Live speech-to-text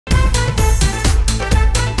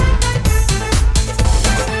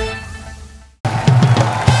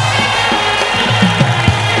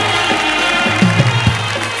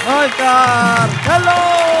नमस्कार, hello.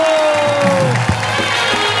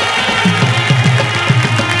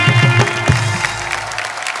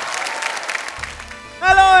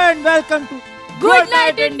 Hello and welcome to good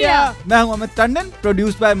night India. मैं हूं Amit Tandon,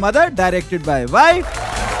 produced by mother, directed by wife.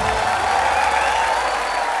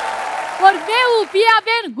 और मैं हूँ पिया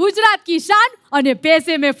बेन, गुजरात की शान, और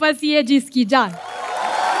पैसे में फंसी है जिसकी जान।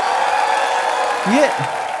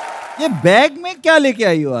 ये बैग में क्या लेके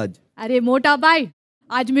आई हो आज? अरे मोटा भाई,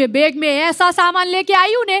 आज मैं बैग में ऐसा सामान लेके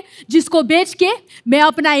आई हूँ ने जिसको बेच के मैं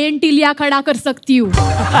अपना एंटीलिया खड़ा कर सकती हूँ।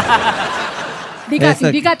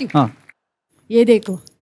 दिखाती हूँ। हाँ। ये देखो,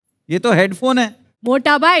 ये तो हेडफोन है।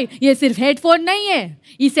 मोटा भाई, ये सिर्फ हेडफोन नहीं है,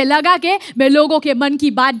 इसे लगा के मैं लोगों के मन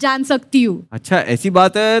की बात जान सकती हूँ। अच्छा, ऐसी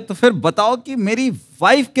बात है तो फिर बताओ कि मेरी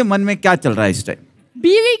वाइफ के मन में क्या चल रहा है इस टाइम?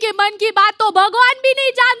 बीवी के मन की बात तो भगवान भी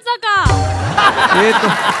नहीं जान सका।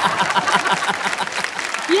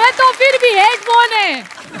 ये तो फिर भी हेडफोन है।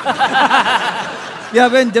 या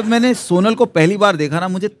बहन, जब मैंने सोनल को पहली बार देखा ना,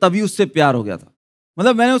 मुझे तभी उससे प्यार हो गया था।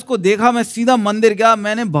 मतलब मैंने उसको देखा, मैं सीधा मंदिर गया,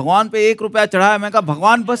 मैंने भगवान पे 1 रुपया चढ़ाया। मैं कहा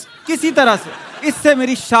भगवान बस किसी तरह से इससे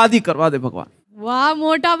मेरी शादी करवा दे भगवान। वाह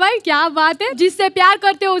मोटा भाई, क्या बात है, जिससे प्यार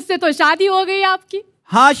करते हो उससे तो शादी हो गई आपकी।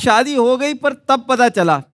 हाँ, शादी हो गई, पर तब पता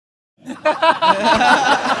चला।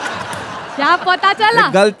 क्या पता चला?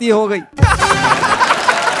 गलती हो गई।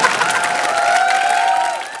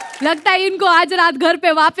 लगता है इनको आज रात घर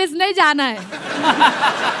पे वापस नहीं जाना है।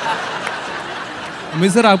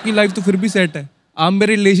 अमित सर, आपकी लाइफ तो फिर भी सेट है। आप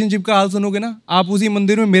मेरे रिलेशनशिप का हाल सुनोगे ना, आप उसी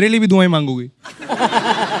मंदिर में मेरे लिए भी दुआएं मांगोगे।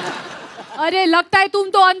 अरे लगता है तुम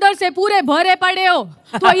तो अंदर से पूरे भरे पड़े हो।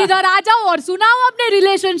 तो इधर आ जाओ और सुनाओ अपने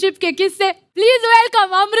रिलेशनशिप के किस्से। Please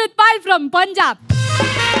welcome Amritpal from Punjab.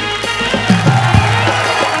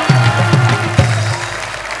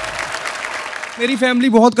 मेरी फैमिली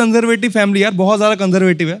बहुत कंजर्वेटिव फैमिली यार, बहुत ज़्यादा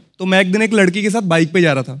कंजर्वेटिव है। तो मैं एक दिन एक लड़की के साथ बाइक पे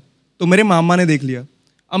जा रहा था, तो मेरे मामा ने देख लिया।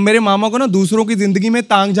 अब मेरे मामा को ना दूसरों की जिंदगी में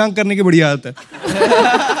तांग झांक करने की बड़ी आदत है।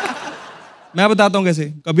 मैं बताता हूँ कैसे।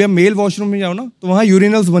 कभी आप मेल वॉशरूम में जाओ ना, तो वहाँ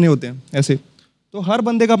यूरिनल्स बने होते हैं ऐसे। तो हर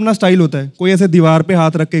बंदे का अपना स्टाइल होता है। कोई ऐसे दीवार पे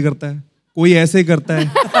हाथ रख के करता है, कोई ऐसे करता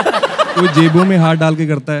है, कोई जेबों में हाथ डाल के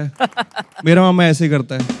करता है। मेरा मामा ऐसे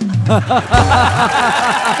करता है।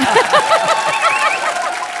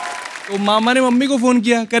 तो मामा ने मम्मी को फोन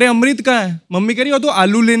किया, कह रहे अमृत कहाँ है? मम्मी कह रही वो तो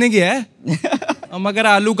आलू लेने गया है। अम्मा कह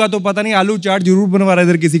रहा आलू का तो पता नहीं, आलू चाट जरूर बनवा रहा है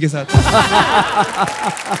इधर किसी के साथ।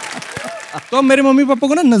 तो अब मेरे मम्मी पापा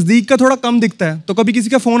को ना नजदीक का थोड़ा कम दिखता है, तो कभी किसी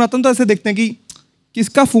का फोन आता है तो ऐसे देखते हैं कि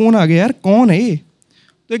किसका फोन आ गया यार, कौन है ये?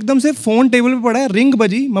 तो एकदम से फोन टेबल पे पड़ा है, रिंग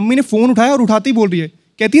बजी, मम्मी ने फोन उठाया और उठाती बोल रही है,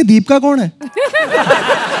 कहती है दीपिका कौन है?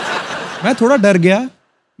 मैं थोड़ा डर गया।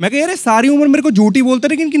 मैं कह यार सारी उम्र मेरे को झूठी बोलते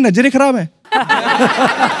रहे कि इनकी नजरें खराब है।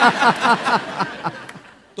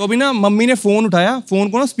 तो अभी ना मम्मी ने फोन उठाया, फोन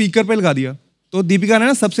को ना स्पीकर पे लगा दिया। तो दीपिका ने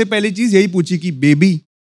ना सबसे पहली चीज यही पूछी कि baby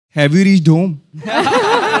have you reached home?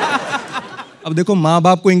 अब देखो, माँ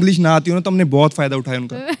बाप को इंग्लिश ना आती हो ना, तो हमने बहुत फायदा उठाया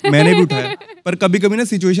उनका, मैंने भी उठाया। पर कभी कभी ना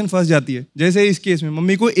सिचुएशन फंस जाती है। जैसे इस केस में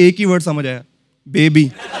मम्मी को एक ही वर्ड समझ आया,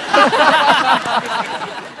 बेबी।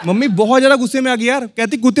 मम्मी बहुत ज्यादा गुस्से में आ गई यार,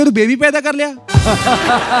 कहती कुत्ते तो बेबी पैदा कर लिया।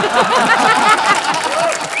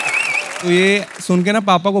 तो ये सुन के ना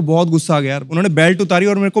पापा को बहुत गुस्सा आ गया यार। उन्होंने बेल्ट उतारी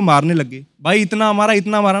और मेरे को मारने लग गए। भाई इतना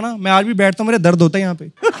मारा ना, मैं आज भी बैठता हूँ मेरे दर्द होता है यहाँ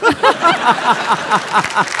पे।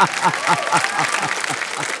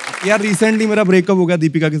 यार रिसेंटली मेरा ब्रेकअप हो गया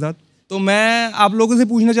दीपिका के साथ। तो मैं आप लोगों से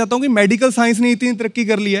पूछना चाहता हूँ कि मेडिकल साइंस ने इतनी तरक्की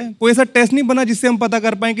कर ली है, कोई ऐसा टेस्ट नहीं बना जिससे हम पता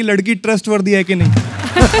कर पाए कि लड़की ट्रस्टवर्दी है कि नहीं?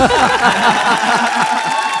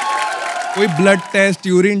 कोई ब्लड टेस्ट,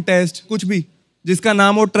 यूरिन टेस्ट, कुछ भी जिसका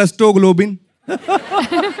नाम हो ट्रस्टोग्लोबिन।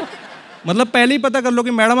 मतलब पहले ही पता कर लो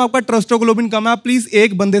कि मैडम आपका ट्रस्टोग्लोबिन कम है, आप प्लीज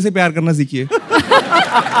एक बंदे से प्यार करना सीखिए।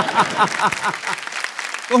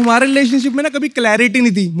 तो हमारे रिलेशनशिप में ना कभी क्लैरिटी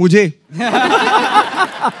नहीं थी मुझे।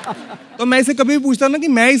 तो मैं इसे कभी भी पूछता ना कि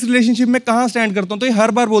मैं इस रिलेशनशिप में कहाँ स्टैंड करता हूँ, तो ये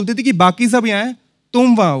हर बार बोलती थी कि बाकी सब यहाँ हैं,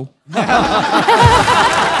 तुम वहाँ हो।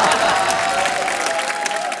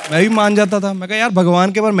 मैं भी मान जाता था। मैं कहा यार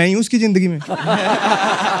भगवान के बार मैं ही हूँ उसकी जिंदगी में।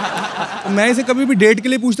 तो मैं इसे कभी भी डेट के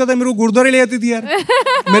लिए पूछता था, मेरे को गुरुद्वारे ले जाती थी यार।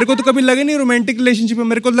 मेरे को तो कभी लगे नहीं रोमांटिक रिलेशनशिप है,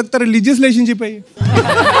 मेरे को लगता रिलीजियस रिलेशनशिप है ये।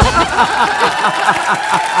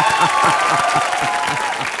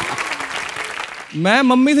 मैं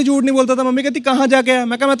मम्मी से झूठ नहीं बोलता था। मम्मी कहती कहाँ जाके आया?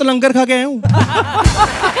 मैं कहा मैं तो लंगर खा के आया हूँ।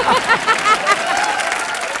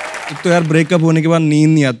 एक तो यार ब्रेकअप होने के बाद नींद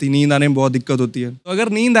नहीं आती, नींद आने में बहुत दिक्कत होती है। तो अगर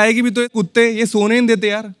नींद आएगी भी तो कुत्ते ये सोने नहीं देते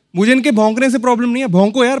यार। मुझे इनके भौंकने से प्रॉब्लम नहीं है,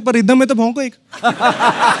 भौंको यार, पर रिदम में तो भौंको एक।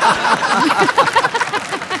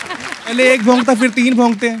 पहले एक भौंकता फिर 3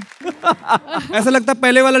 भौंकते हैं। ऐसा लगता है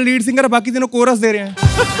पहले वाला लीड सिंगर बाकी तीनों कोरस दे रहे हैं।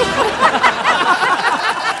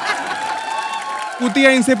 कुतिया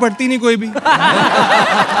इनसे पटती नहीं कोई भी।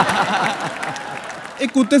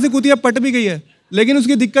 एक कुत्ते से कुतिया पट भी गई है, लेकिन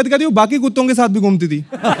उसकी दिक्कत क्या थी, वो बाकी कुत्तों के साथ भी घूमती थी।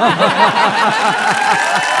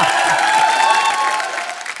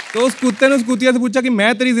 तो उस कुत्ते ने उस कुतिया से पूछा कि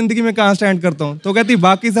मैं तेरी जिंदगी में कहाँ स्टैंड करता हूँ, तो कहती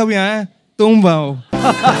बाकी सब यहाँ हैं, तुम वहाँ हो।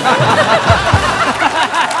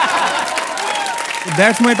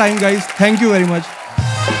 That's my time, guys. Thank you very much.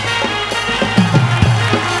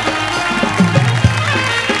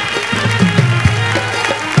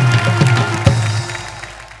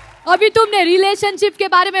 अभी तुमने रिलेशनशिप के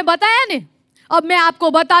बारे में बताया ने, अब मैं आपको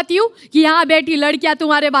बताती हूँ कि यहाँ बैठी लड़कियां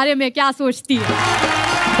तुम्हारे बारे में क्या सोचती है।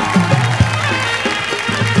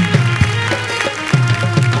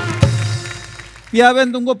 पिया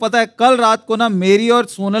बहन, तुमको पता है कल रात को ना मेरी और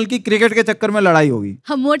सोनल की क्रिकेट के चक्कर में लड़ाई होगी।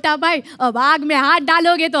 हम मोटा भाई, अब आग में हाथ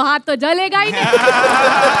डालोगे तो हाथ तो जलेगा ही नहीं।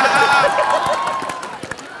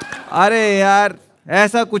 अरे यार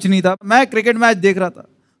ऐसा कुछ नहीं था, मैं क्रिकेट मैच देख रहा था,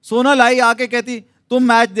 सोनल आई आके कहती तुम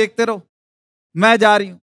मैच देखते रहो, मैं जा रही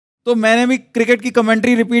हूँ। तो मैंने भी क्रिकेट की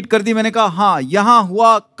कमेंट्री रिपीट कर दी। मैंने कहा हाँ, यहाँ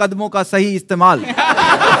हुआ कदमों का सही इस्तेमाल।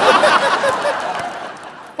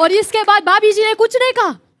 और इसके बाद भाभी जी ने कुछ नहीं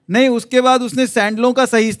कहा? नहीं, उसके बाद उसने सैंडलों का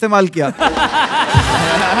सही इस्तेमाल किया।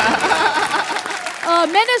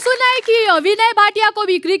 मैंने सुना है कि विनय भाटिया को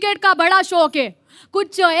भी क्रिकेट का बड़ा शौक है,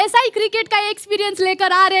 कुछ ऐसा ही क्रिकेट का एक्सपीरियंस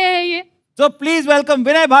लेकर आ रहे हैं ये। So please welcome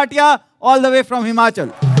Vinay Bhatia all the way from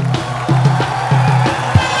Himachal.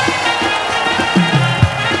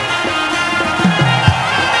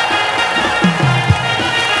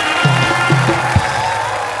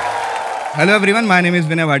 Hello everyone, my name is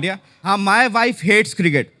विनय भाटिया। हाँ, माय वाइफ हेट्स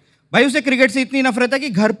क्रिकेट। भाई उसे क्रिकेट से इतनी नफरत है कि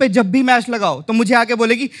घर पे जब भी मैच लगाओ तो मुझे आके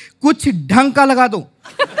बोलेगी कुछ ढंग का लगा दो।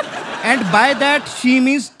 And by that she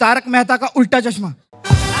means Tarak Mehta का उल्टा चश्मा।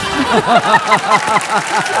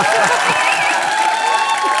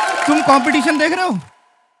 तुम कंपटीशन देख रहे हो?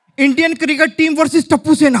 Indian cricket team versus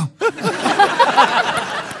Tappu सेना,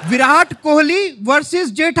 विराट कोहली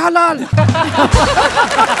वर्सेस जेठालाल।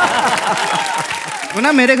 तो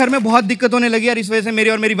ना मेरे घर में बहुत दिक्कत होने लगी यार, इस वजह से मेरी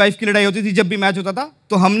और मेरी वाइफ की लड़ाई होती थी जब भी मैच होता था।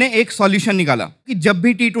 तो हमने एक सॉल्यूशन निकाला कि जब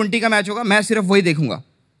भी T20 का मैच होगा मैं सिर्फ वही देखूंगा,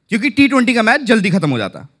 क्योंकि T20 का मैच जल्दी खत्म हो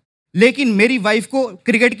जाता। लेकिन मेरी वाइफ को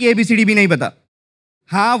क्रिकेट की ABCD भी नहीं पता।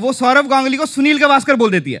 हाँ, वो सौरव गांगुली को सुनील गावस्कर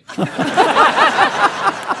बोल देती है।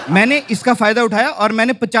 मैंने इसका फायदा उठाया और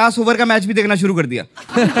मैंने 50 ओवर का मैच भी देखना शुरू कर दिया।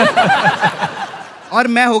 और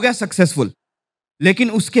मैं हो गया सक्सेसफुल। लेकिन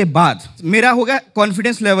उसके बाद मेरा हो गया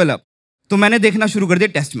कॉन्फिडेंस लेवल अप, तो मैंने देखना शुरू कर दिया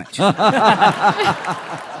टेस्ट मैच।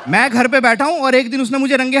 मैं घर पे बैठा हूं और एक दिन उसने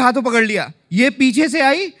मुझे रंगे हाथों पकड़ लिया। ये पीछे से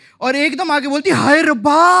आई और एकदम आगे बोलती हाय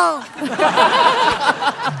रब्बा,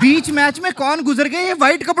 बीच मैच में कौन गुजर गए, ये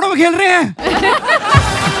वाइट कपड़ों में खेल रहे हैं।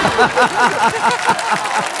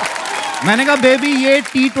 मैंने कहा बेबी ये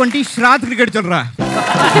T20 श्राद्ध क्रिकेट चल रहा है।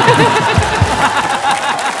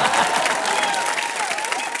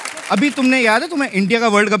 अभी तुमने याद है, तुम्हें इंडिया का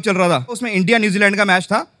वर्ल्ड कप चल रहा था, उसमें इंडिया न्यूजीलैंड का मैच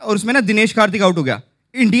था और उसमें ना दिनेश कार्तिक आउट हो गया।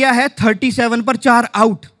 इंडिया है 37 पर 4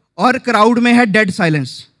 आउट और क्राउड में है डेड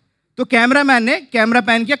साइलेंस। तो कैमरामैन ने कैमरा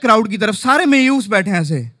पैन किया क्राउड की तरफ, सारे मायूस बैठे हैं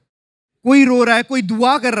ऐसे, कोई रो रहा है, कोई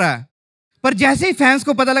दुआ कर रहा है। पर जैसे ही फैंस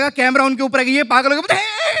को पता लगा कैमरा उनके ऊपर आ गया, ये पागल हो गए।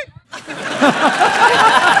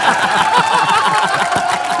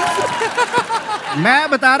 मैं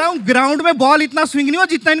बता रहा हूं ग्राउंड में बॉल इतना स्विंग नहीं हुआ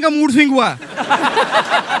जितना इनका मूड स्विंग हुआ।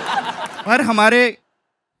 पर हमारे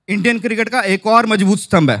इंडियन क्रिकेट का एक और मजबूत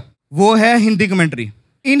स्तंभ है, वो है हिंदी कमेंट्री।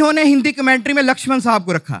 इन्होंने हिंदी कमेंट्री में लक्ष्मण साहब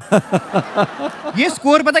को रखा। ये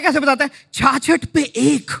स्कोर पता कैसे बताता है? 66 पे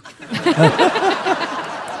 1।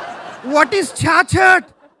 What is 66?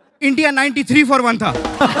 इंडिया 93 for 1 था।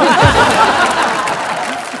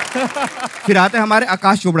 फिर आते हमारे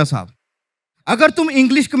आकाश चोपड़ा साहब। अगर तुम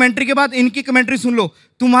इंग्लिश कमेंट्री के बाद इनकी कमेंट्री सुन लो,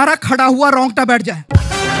 तुम्हारा खड़ा हुआ रोंगटा बैठ जाए।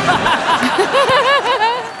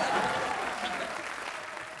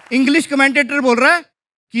 इंग्लिश कमेंटेटर बोल रहा है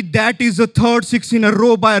कि that is the 3rd 6 in a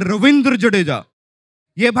row bye Ravindra Jadeja.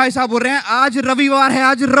 ये भाई साहब बोल रहे हैं आज रविवार है,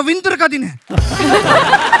 आज रविंद्र का दिन है।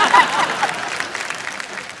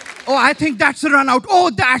 Oh, I think that's a run out. Oh,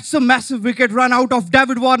 that's a massive wicket run out of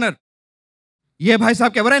David Warner. ये भाई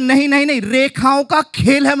साहब क्या बोल रहे हैं? नहीं नहीं नहीं, रेखाओं का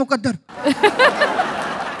खेल है मुकद्दर।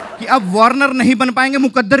 कि अब वार्नर नहीं बन पाएंगे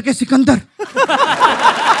मुकद्दर के Sikandar.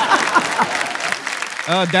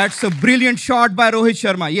 That's a brilliant shot by Rohit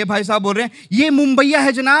Sharma. ये भाई साहब बोल रहे हैं ये मुंबईया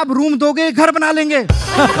है जनाब, रूम दोगे घर बना लेंगे।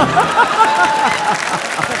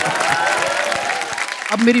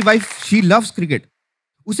 अब मेरी वाइफ शी लव्स क्रिकेट,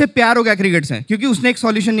 उसे प्यार हो गया क्रिकेट से, क्योंकि उसने एक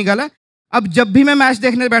सॉल्यूशन निकाला। अब जब भी मैं मैच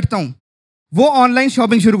देखने बैठता हूं वो ऑनलाइन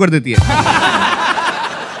शॉपिंग शुरू कर देती है।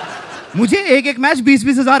 मुझे एक मैच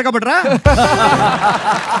 20-20 हजार का पड़ रहा है।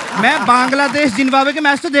 मैं बांग्लादेश जिम्बाब्वे के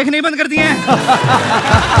मैच तो देखने ही बंद कर दिए हैं।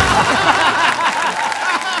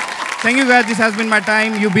 Thank you guys, this has been my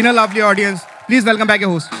time. You've been a lovely audience. Please welcome back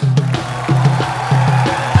your host.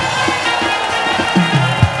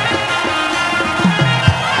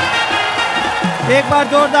 एक बार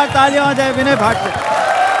जोरदार तालियां हो जाए विनय भाट।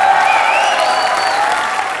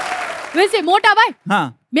 वैसे मोटा भाई,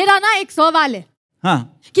 हाँ, मेरा ना एक सवाल है, हाँ,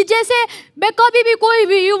 कि जैसे मैं कभी भी कोई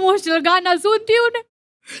भी इमोशनल गाना सुनती हूँ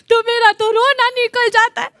तो मेरा तो रोना निकल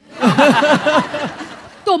जाता है।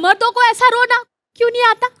 तो मर्दों को ऐसा रोना क्यों नहीं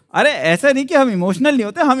आता? अरे ऐसा नहीं कि हम इमोशनल नहीं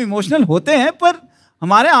होते, हम इमोशनल होते हैं, पर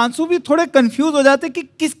हमारे आंसू भी थोड़े कंफ्यूज हो जाते कि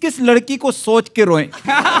किस किस लड़की को सोच के रोएं।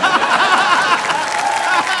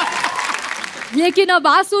 लेकिन अब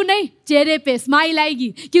आंसू नहीं, चेहरे पे स्माइल आएगी,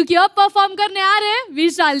 क्योंकि अब परफॉर्म करने आ रहे हैं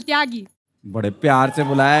विशाल त्यागी। बड़े प्यार से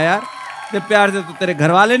बुलाया यार, ते प्यार से तो तेरे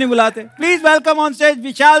घर वाले नहीं बुलाते। Please welcome on stage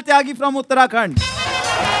Vishal Tyagi from Uttarakhand.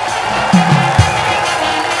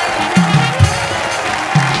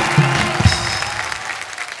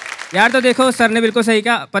 यार तो देखो, सर ने बिल्कुल सही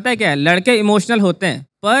कहा। पता है क्या है, लड़के इमोशनल होते हैं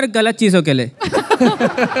पर गलत चीजों के लिए।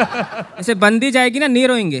 ऐसे बंदी जाएगी ना, नहीं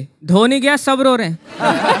रोएंगे। धोनी गया, सब रो रहे हैं।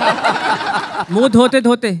 मुंह धोते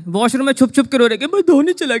धोते वॉशरूम में छुप छुप के रो रहे, मैं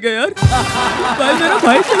धोनी चला गया यार, भाई मेरा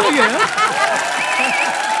भाई चला गया यार।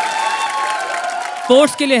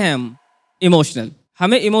 स्पोर्ट्स के लिए हैं हम इमोशनल,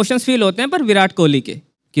 हमें इमोशंस फील होते हैं, पर विराट कोहली के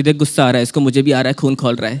कि देख गुस्सा आ रहा है इसको, मुझे भी आ रहा है, खून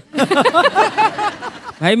खोल रहा है।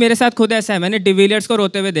 भाई मेरे साथ खुद ऐसा है, मैंने डिविलियर्स को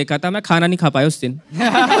रोते हुए देखा था, मैं खाना नहीं खा पाया उस दिन।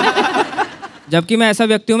 जबकि मैं ऐसा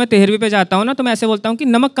व्यक्ति हूँ, मैं 13वीं पे जाता हूँ ना तो मैं ऐसे बोलता हूँ कि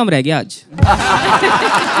नमक कम रह गया आज।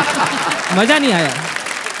 मजा नहीं आया।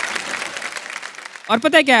 और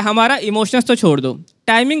पता है क्या है, हमारा इमोशंस तो छोड़ दो,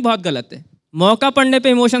 टाइमिंग बहुत गलत है। मौका पड़ने पे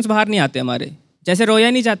इमोशंस बाहर नहीं आते हमारे, जैसे रोया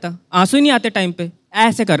नहीं जाता, आंसू ही नहीं आते टाइम पे,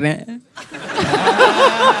 ऐसे कर रहे हैं।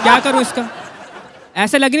 क्या करूँ इसका,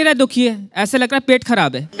 ऐसे लग नहीं रहा दुखी है, ऐसे लग रहा है पेट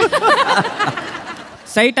खराब है।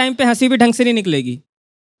 सही टाइम पे हंसी भी ढंग से नहीं निकलेगी।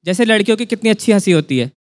 जैसे लड़कियों की कितनी अच्छी हंसी होती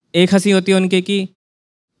है, एक हंसी होती है उनके की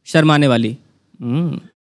शर्माने वाली,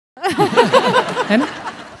 है ना,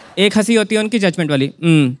 एक हंसी होती है उनकी जजमेंट वाली।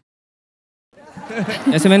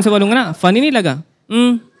 ऐसे मैं इनसे बोलूंगा ना, फनी नहीं लगा,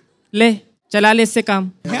 ले चला ले इससे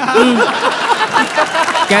काम।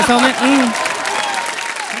 कैसा हूं मैं?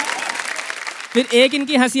 फिर एक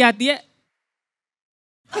इनकी हंसी आती है,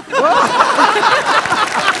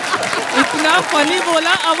 इतना फनी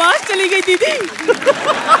बोला, आवाज चली गई दीदी।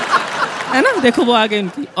 है ना, देखो वो आ गई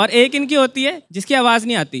इनकी। और एक इनकी होती है जिसकी आवाज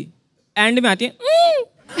नहीं आती, एंड में आती है।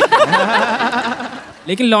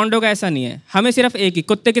 लेकिन लॉन्डो का ऐसा नहीं है, हमें सिर्फ एक ही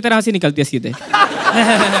कुत्ते की तरह हंसी निकलती है, सीधे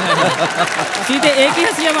सीधे एक ही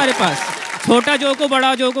हंसी है हमारे पास। छोटा जो को,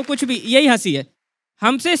 बड़ा जो को, कुछ भी, यही हंसी है।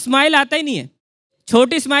 हमसे स्माइल आता ही नहीं है,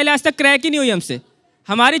 छोटी स्माइल आज तक क्रैक ही नहीं हुई हमसे।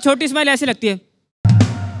 हमारी छोटी स्माइल ऐसी लगती है।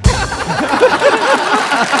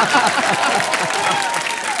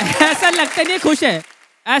 ऐसा लगता नहीं खुश है,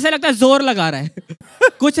 ऐसा लगता है जोर लगा रहा है।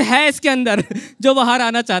 कुछ है इसके अंदर जो बाहर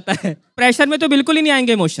आना चाहता है। प्रेशर में तो बिल्कुल ही नहीं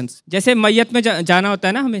आएंगे इमोशंस। जैसे मैयत में जाना होता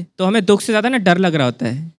है ना हमें, तो हमें दुख से ज्यादा ना डर लग रहा होता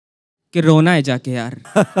है कि रोना है जाके यार।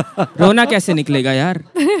 रोना कैसे निकलेगा यार,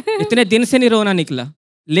 इतने दिन से नहीं रोना निकला।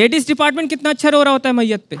 लेडीज डिपार्टमेंट कितना अच्छा रो रहा होता है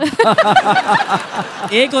मैयत पे।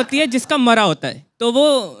 एक होती है जिसका मरा होता है, तो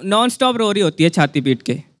वो नॉन स्टॉप रो रही होती है छाती पीट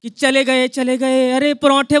के कि चले गए, अरे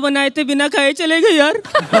पराठे बनाए थे बिना खाए चले गए यार।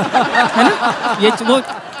 है ना, ये वो।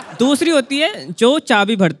 दूसरी होती है जो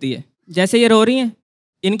चाबी भरती है, जैसे ये रो रही हैं,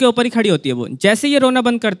 इनके ऊपर ही खड़ी होती है वो। जैसे ये रोना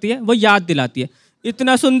बंद करती है, वो याद दिलाती है,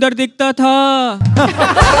 इतना सुंदर दिखता था,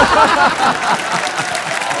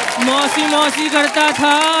 मौसी मौसी करता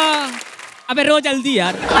था, अबे रो जल्दी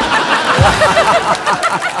यार।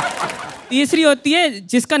 तीसरी होती है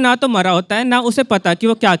जिसका ना तो मरा होता है, ना उसे पता कि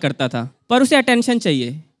वो क्या करता था, पर उसे अटेंशन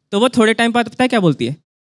चाहिए। तो वो थोड़े टाइम बाद पता है क्या बोलती है,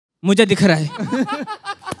 मुझे दिख रहा है,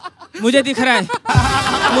 मुझे दिख रहा है,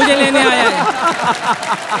 मुझे लेने आया है।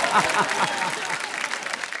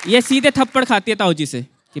 ये सीधे थप्पड़ खाती है ताऊ जी से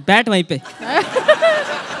कि बैठ वहीं पे।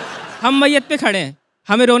 हम मैयत पे खड़े हैं,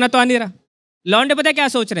 हमें रोना तो आ नहीं रहा। लौंडे पता है क्या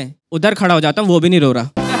सोच रहे हैं, उधर खड़ा हो जाता हूँ, वो भी नहीं रो रहा।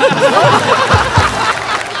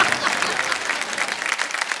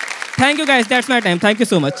 Thank you guys, that's my time, thank you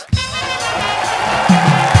so much.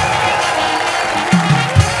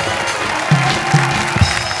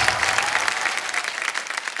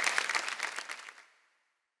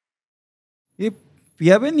 ये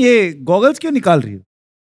पिया बहन, ये गॉगल्स क्यों निकाल रही हो?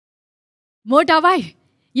 मोटा भाई,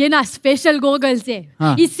 ये ना स्पेशल गॉगल्स है।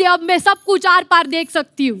 हाँ। इससे अब मैं सब कुछ आर पार देख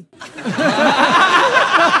सकती हूँ।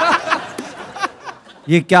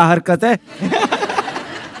 ये क्या हरकत है?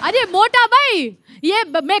 अरे मोटा भाई, ये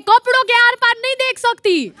मैं कपड़ों के आर पार नहीं देख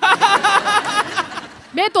सकती।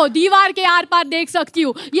 मैं तो दीवार के आर पार देख सकती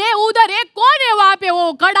हूँ। ये उधर एक कौन है वहाँ पे,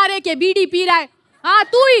 वो खड़ा रह के बीड़ी पी रहा है? हाँ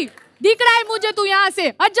तू ही दिख रहा है मुझे, तू यहाँ से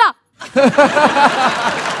अच्छा।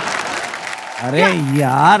 अरे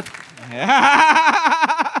यार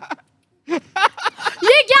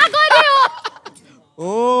ये क्या कर रहे हो?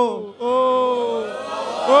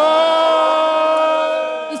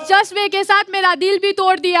 इस चश्मे के साथ मेरा दिल भी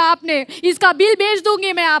तोड़ दिया आपने। इसका बिल भेज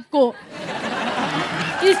दूंगी मैं आपको।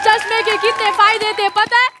 इस चश्मे के कितने फायदे थे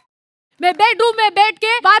पता है? मैं बेडरूम में बैठ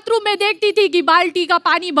के बाथरूम में देखती थी कि बाल्टी का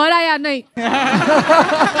पानी भरा या नहीं।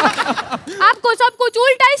 आपको सब कुछ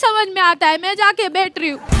उल्टा ही समझ में आता है। मैं जाके बैठ रही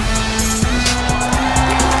हूँ।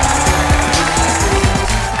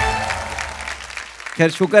 खैर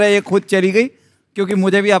शुक्र है ये खुद चली गई, क्योंकि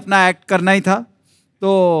मुझे भी अपना एक्ट करना ही था। तो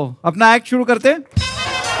अपना एक्ट शुरू करते हैं।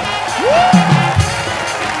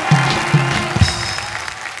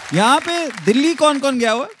 यहाँ पे दिल्ली कौन कौन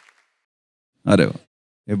गया हुआ? अरे वाह,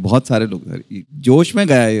 ये बहुत सारे लोग, जोश में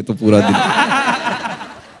गया ये तो पूरा दिल्ली।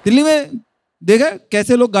 दिल्ली में देखा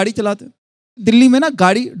कैसे लोग गाड़ी चलाते हैं। दिल्ली में ना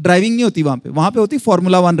गाड़ी ड्राइविंग नहीं होती, वहां पे होती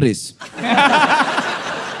फॉर्मूला 1 रेस।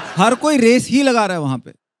 हर कोई रेस ही लगा रहा है वहां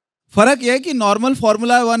पे। फर्क यह है कि नॉर्मल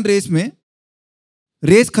फॉर्मूला 1 रेस में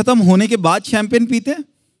रेस खत्म होने के बाद शैंपेन पीते हैं।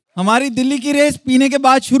 हमारी दिल्ली की रेस पीने के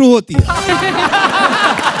बाद शुरू होती है।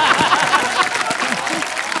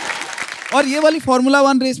 और ये वाली फॉर्मूला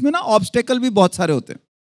 1 रेस में ना ऑब्स्टेकल भी बहुत सारे होते हैं।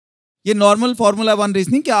 ये नॉर्मल फॉर्मूला 1 रेस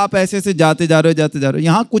नहीं कि आप ऐसे ऐसे जाते जा रहे हो।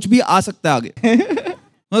 यहाँ कुछ भी आ सकता है आगे।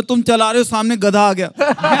 मतलब तुम चला रहे हो, सामने गधा आ गया,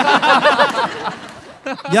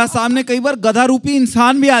 या सामने कई बार गधा रूपी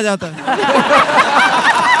इंसान भी आ जाता है।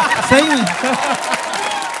 सही में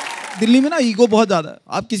दिल्ली में ना ईगो बहुत ज्यादा है।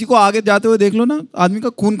 आप किसी को आगे जाते हुए देख लो ना, आदमी का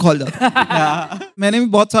खून खौल जाता है। मैंने भी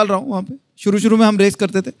बहुत साल रहा हूँ वहाँ पे। शुरू में हम रेस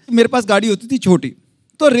करते थे। मेरे पास गाड़ी होती थी छोटी,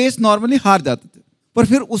 तो रेस नॉर्मली हार जाते थे। पर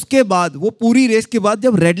फिर उसके बाद वो पूरी रेस के बाद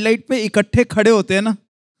जब रेड लाइट पे इकट्ठे खड़े होते हैं ना,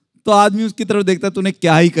 तो आदमी उसकी तरफ देखता है, तूने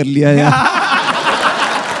क्या ही कर लिया यार।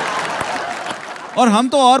 और हम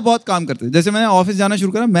तो और बहुत काम करते थे। जैसे मैंने ऑफिस जाना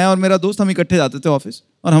शुरू करा, मैं और मेरा दोस्त हम इकट्ठे जाते थे ऑफिस।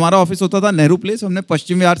 और हमारा ऑफिस होता था नेहरू प्लेस। हमने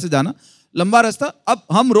पश्चिम विहार से जाना, लंबा रास्ता। अब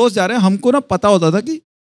हम रोज जा रहे हैं, हमको ना पता होता था कि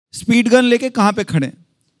स्पीड गन लेके कहाँ पे खड़े हैं।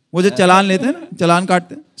 वो जो चालान लेते हैं ना, चालान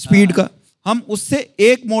काटते हैं स्पीड का, हम उससे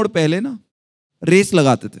एक मोड़ पहले ना रेस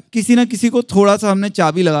लगाते थे। किसी ना किसी को थोड़ा सा हमने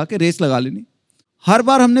चाबी लगा के रेस लगा लेनी। हर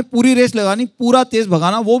बार हमने पूरी रेस लगानी, पूरा तेज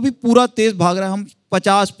भगाना। वो भी पूरा तेज भाग रहा है, हम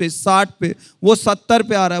 50 पे 60 पे, वो 70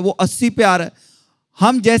 पे आ रहा है, वो 80 पे आ रहा है।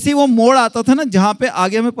 हम जैसे ही वो मोड़ आता था ना जहां पे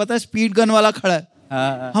आगे हमें पता है स्पीड गन वाला खड़ा है,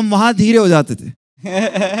 हम वहां धीरे हो जाते थे।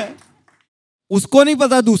 उसको नहीं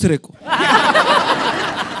पता दूसरे को।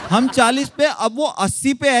 हम 40 पे, अब वो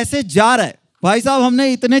 80 पे ऐसे जा रहा है। भाई साहब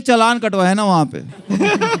हमने इतने चालान कटवाए ना वहां पे।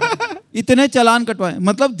 इतने चालान कटवाए,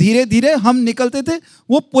 मतलब धीरे धीरे हम निकलते थे।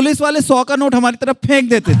 वो पुलिस वाले 100 का नोट हमारी तरफ फेंक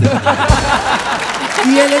देते थे।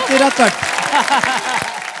 ये ले तेरा कट।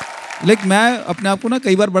 लेकिन मैं अपने आप को ना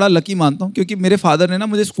कई बार बड़ा लकी मानता हूँ, क्योंकि मेरे फादर ने ना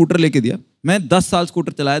मुझे स्कूटर लेके दिया। मैं 10 साल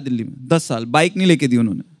स्कूटर चलाया दिल्ली में, 10 साल। बाइक नहीं लेके दी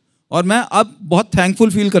उन्होंने। और मैं अब बहुत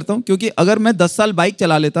थैंकफुल फील करता हूँ, क्योंकि अगर मैं 10 साल बाइक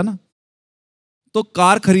चला लेता ना, तो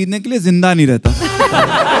कार खरीदने के लिए जिंदा नहीं रहता।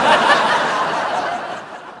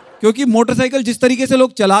 क्योंकि मोटरसाइकिल जिस तरीके से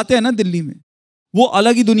लोग चलाते हैं ना दिल्ली में, वो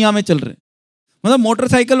अलग ही दुनिया में चल रहे हैं। मतलब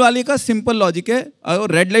मोटरसाइकिल वाले का सिंपल लॉजिक है,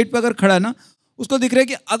 अगर रेड लाइट पे अगर खड़ा है ना, उसको दिख रहा है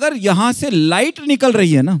कि अगर यहां से लाइट निकल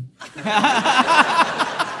रही है ना,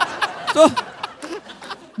 तो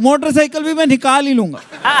मोटरसाइकिल भी मैं निकाल ही लूंगा।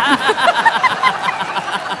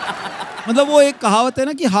 मतलब वो एक कहावत है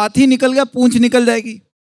ना कि हाथी निकल गया पूंछ निकल जाएगी।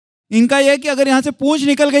 इनका यह है कि अगर यहां से पूंछ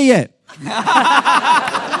निकल गई है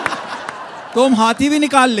तो हम हाथी भी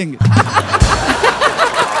निकाल लेंगे।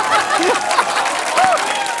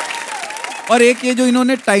 और एक ये जो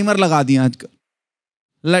इन्होंने टाइमर लगा दिया आजकल,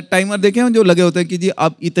 टाइमर देखे हैं जो लगे होते हैं कि जी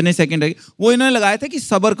अब इतने सेकंड रह, वो इन्होंने लगाया था कि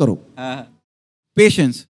सब्र करो,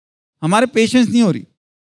 पेशेंस। हमारे पेशेंस नहीं हो रही।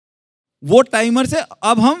 वो टाइमर से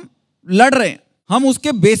अब हम लड़ रहे हैं। हम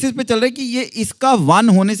उसके बेसिस पे चल रहे हैं कि ये इसका 1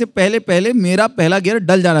 होने से पहले पहले मेरा पहला गियर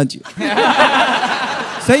डल जाना चाहिए।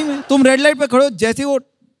 सही में तुम रेड लाइट पे खड़े हो, जैसे वो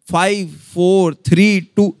 5 4 3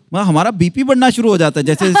 2, हमारा बीपी बढ़ना शुरू हो जाता है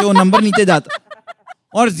जैसे जैसे वो नंबर नीचे जाता।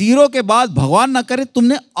 और 0 के बाद भगवान ना करे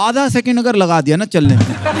तुमने आधा सेकंड अगर लगा दिया ना चलने में,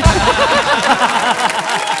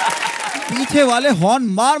 पीछे वाले हॉर्न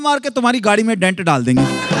मार मार के तुम्हारी गाड़ी में डेंट डाल देंगे।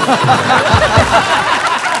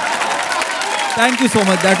 Thank you so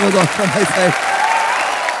much, that was all from my side.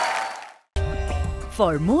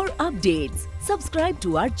 For more updates, subscribe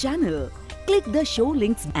to our channel, click the show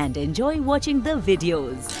links and enjoy watching the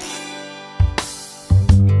videos.